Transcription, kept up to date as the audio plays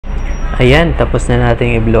Ayan, tapos na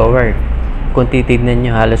nating i-blower. Kung titignan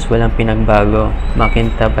nyo, halos walang pinagbago.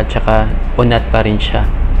 Makintab at saka unat pa rin siya.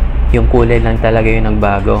 Yung kulay lang talaga yung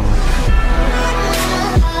nagbago.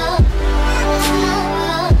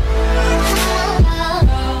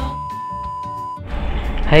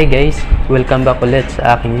 Hi guys! Welcome back ulit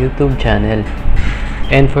sa aking YouTube channel.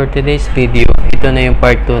 And for today's video, ito na yung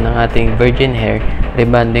part 2 ng ating virgin hair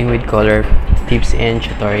rebonding with color tips and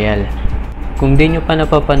tutorial. Kung di nyo pa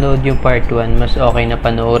napapanood yung part 1, mas okay na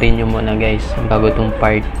panoorin nyo muna guys bago itong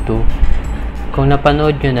part 2. Kung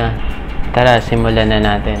napanood nyo na, tara simulan na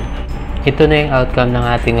natin. Ito na yung outcome ng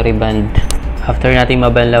ating rebond. After nating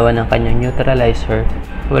mabanlawan ng kanyang neutralizer,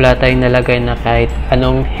 wala tayong nalagay na kahit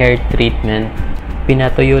anong hair treatment.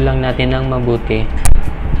 Pinatuyo lang natin ng mabuti.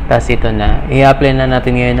 Tapos ito na. I-apply na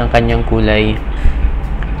natin ngayon ang kanyang kulay.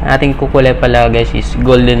 Ang ating kukulay pala guys is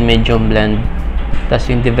golden medium blonde. Tapos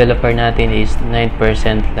yung developer natin is 9%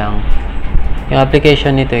 lang. Yung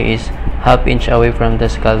application nito is half inch away from the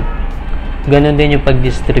scalp. Ganon din yung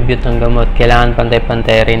pag-distribute ng gamot. Kailangan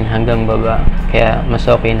pantay-pantay rin hanggang baba. Kaya mas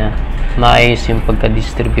okay na maayos yung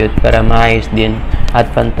pagka-distribute para maayos din at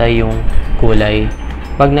pantay yung kulay.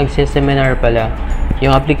 Pag nagsiseminar pala,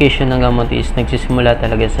 yung application ng gamot is nagsisimula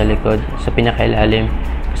talaga sa likod, sa pinakailalim.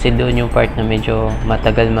 Kasi doon yung part na medyo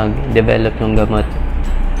matagal mag-develop yung gamot.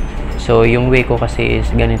 So, yung way ko kasi is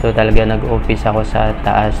ganito talaga, nag-office ako sa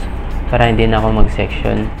taas para hindi na ako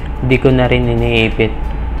mag-section. Hindi ko na rin iniipit.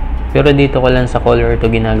 Pero dito ko lang sa collar to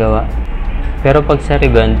ginagawa. Pero pag sa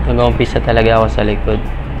rebond, nag-office talaga ako sa likod,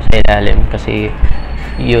 sa ilalim. Kasi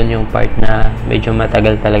yun yung part na medyo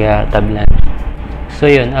matagal talaga tablan. So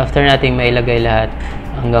yun, after nating mailagay lahat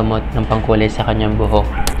ang gamot ng pangkulay sa kanyang buhok,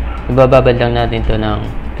 ibababad lang natin to ng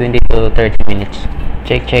 20 to 30 minutes.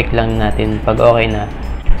 Check lang natin pag okay na.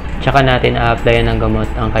 Tsaka natin a-applyan ng gamot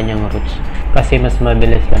ang kanyang roots. Kasi mas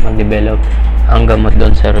mabilis lang mag-develop ang gamot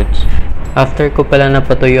doon sa roots. After ko pala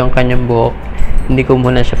napatuyo ang kanyang buhok, hindi ko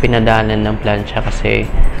muna siya pinadaanan ng plancha kasi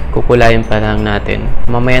kukulayin pa lang natin.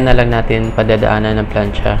 Mamaya na lang natin padadaanan ng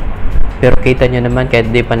plancha. Pero kita nyo naman,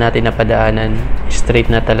 kahit di pa natin napadaanan,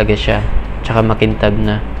 straight na talaga siya. Tsaka makintab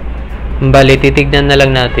na. Bali, titignan na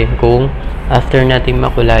lang natin kung after natin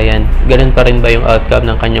makulayan, ganun pa rin ba yung outcome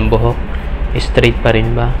ng kanyang buhok? Straight pa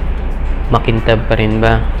rin ba? Makintab pa rin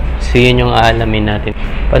ba? So, yun yung aalamin natin.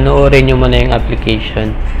 Panoorin nyo muna yung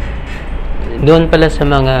application. Doon pala sa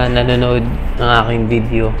mga nanonood ng aking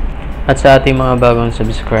video at sa ating mga bagong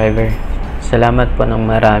subscriber, salamat po ng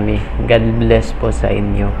marami. God bless po sa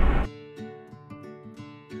inyo.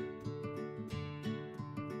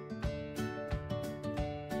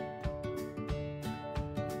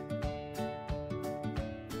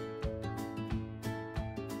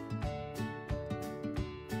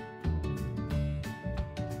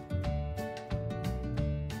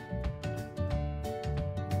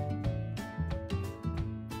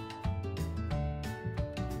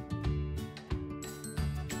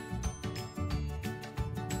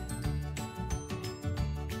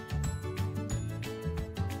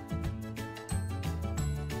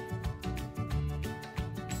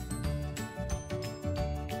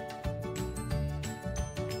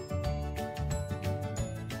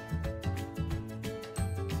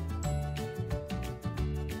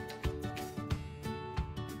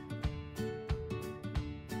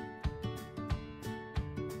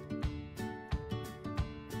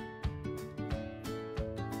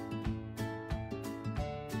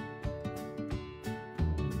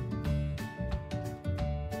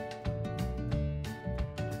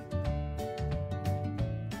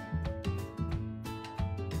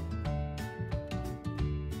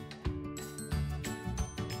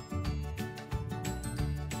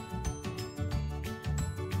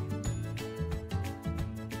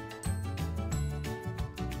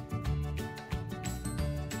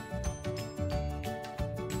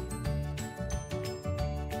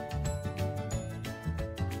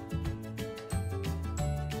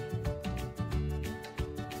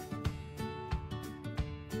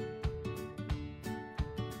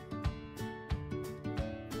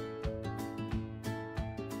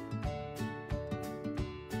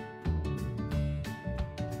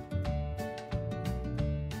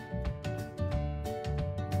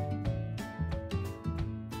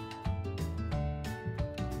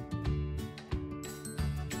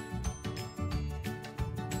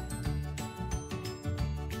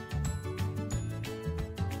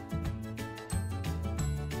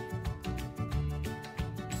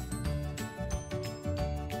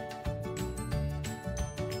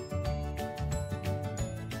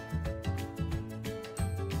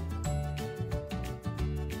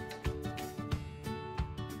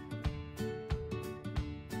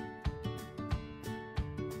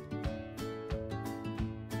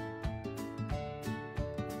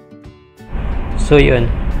 So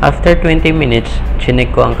yun, after 20 minutes,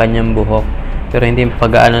 chinek ko ang kanyang buhok. Pero hindi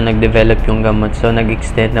pag-aano nag-develop yung gamot. So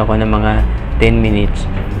nag-extend ako ng mga 10 minutes.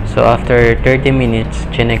 So after 30 minutes,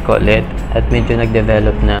 chinek ko ulit at medyo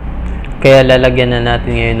nag-develop na. Kaya lalagyan na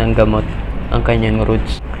natin ngayon ng gamot ang kanyang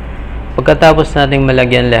roots. Pagkatapos nating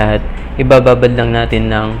malagyan lahat, ibababad lang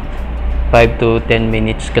natin ng 5 to 10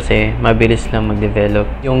 minutes kasi mabilis lang mag-develop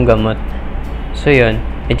yung gamot. So yun,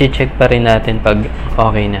 i-check pa rin natin pag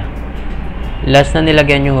okay na. Last na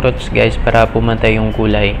nilagyan yung roots guys para pumantay yung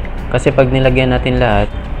kulay. Kasi pag nilagyan natin lahat,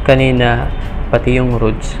 kanina pati yung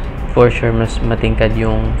roots, for sure mas matingkad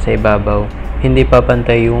yung sa ibabaw. Hindi pa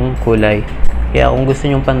pantay yung kulay. Kaya kung gusto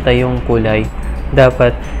nyong pantay yung kulay,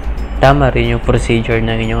 dapat tama rin yung procedure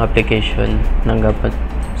ng inyong application ng gamot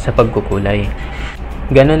sa pagkukulay.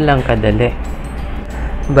 Ganun lang kadali.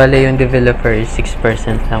 Bale yung developer is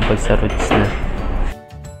 6% lang pag sa roots na.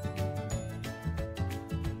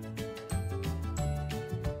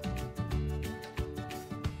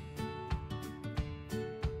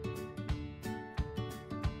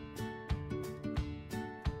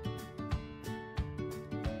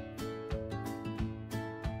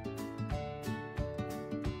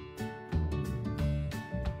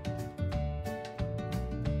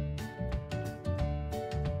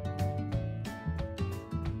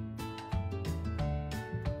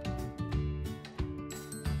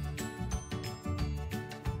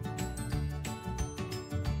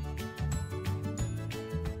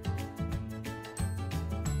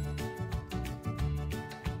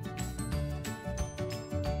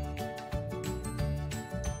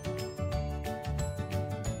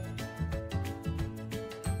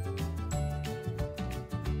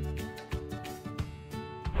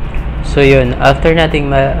 So yun, after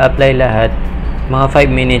nating ma-apply lahat, mga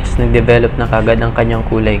 5 minutes nag-develop na kagad ang kanyang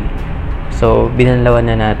kulay. So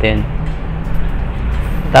binanlawan na natin.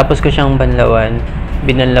 Tapos ko siyang banlawan,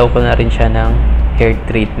 binanlaw ko na rin siya ng hair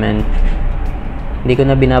treatment. Hindi ko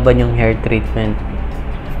na binaban yung hair treatment.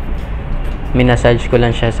 Minasage ko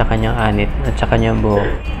lang siya sa kanyang anit at sa kanyang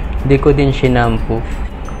buhok. Hindi ko din shinampu.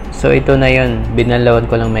 So ito na yun,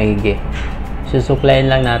 binanlawan ko lang maigi.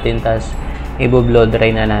 Susuklayin lang natin, tas i-blow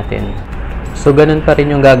dry na natin. So ganun pa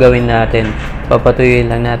rin yung gagawin natin. Papatuyuin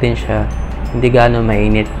lang natin siya. Hindi gaano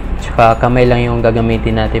mainit. Tsaka kamay lang yung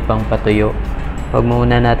gagamitin natin pang patuyo. Huwag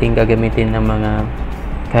muna natin gagamitin ng mga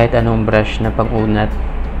kahit anong brush na pang-unat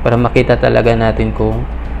para makita talaga natin kung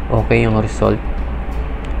okay yung result.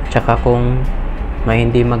 Tsaka kung may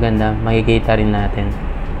hindi maganda, makikita rin natin.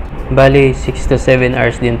 Bali, 6 to 7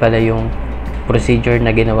 hours din pala yung procedure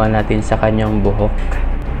na ginawa natin sa kanyang buhok.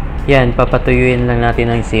 Yan, papatuyuin lang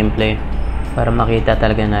natin ng simple para makita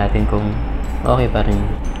talaga natin kung okay pa rin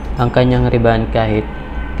ang kanyang rebond kahit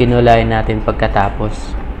kinulayan natin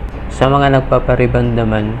pagkatapos. Sa mga nagpapariband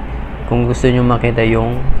naman, kung gusto nyo makita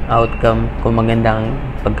yung outcome, kung magandang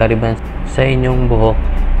pagkariband sa inyong buhok,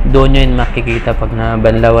 doon nyo yun makikita pag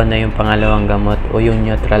nabanlawan na yung pangalawang gamot o yung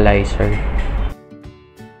neutralizer.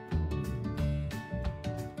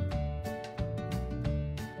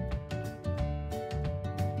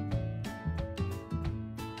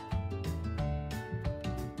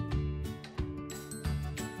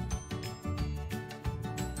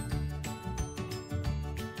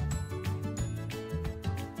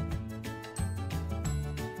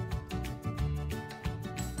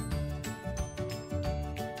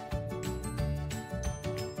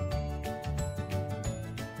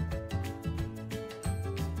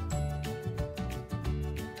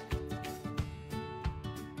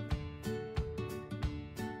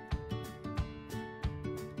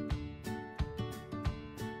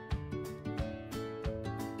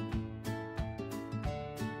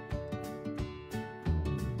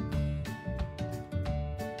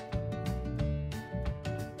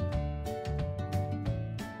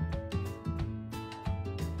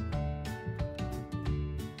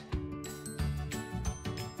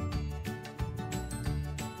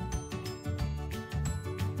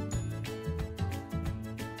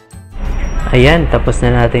 Ayan, tapos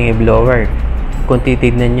na nating i-blower. Kung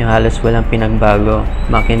titignan nyo, halos walang pinagbago.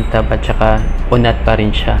 Makintab at saka unat pa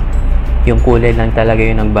rin siya. Yung kulay lang talaga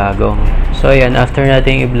yung nagbago. So ayan, after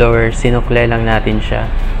nating i-blower, sinuklay lang natin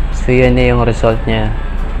siya. So yan na yung result niya.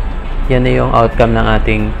 Yan na yung outcome ng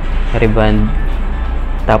ating rebond.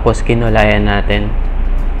 Tapos kinulayan natin.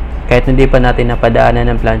 Kahit hindi pa natin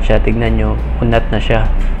napadaanan ng plancha, tignan nyo, unat na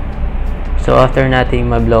siya. So after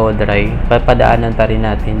nating ma-blow dry, papadaanan pa rin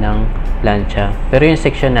natin ng plancha. Pero yung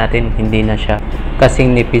section natin, hindi na siya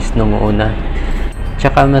kasing nipis nung una.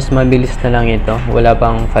 Tsaka mas mabilis na lang ito. Wala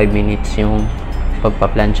pang 5 minutes yung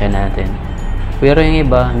pagpa-plancha natin. Pero yung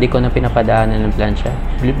iba, hindi ko na pinapadaanan ng plancha.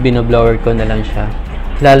 Binoblower ko na lang siya.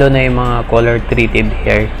 Lalo na yung mga color treated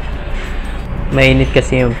hair. Mainit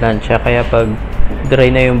kasi yung plancha, kaya pag dry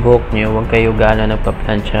na yung buhok nyo, huwag kayo gaano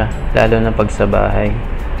nagpa-plancha. Lalo na pag sa bahay.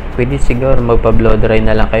 Pwede siguro magpa-blow dry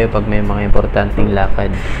na lang kayo pag may mga importanteng lakad.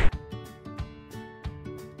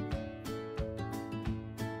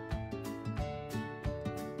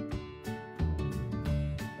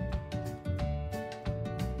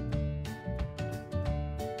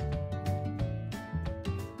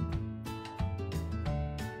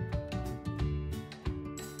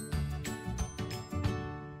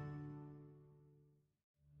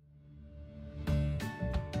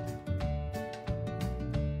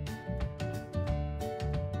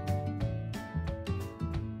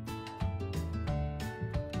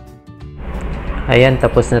 Ayan,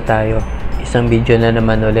 tapos na tayo. Isang video na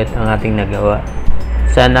naman ulit ang ating nagawa.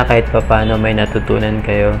 Sana kahit papano may natutunan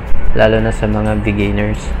kayo, lalo na sa mga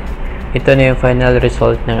beginners. Ito na yung final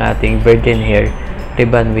result ng ating virgin hair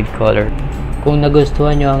rebond with color. Kung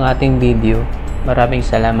nagustuhan nyo ang ating video, maraming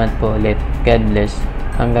salamat po ulit. God bless.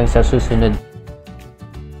 Hanggang sa susunod.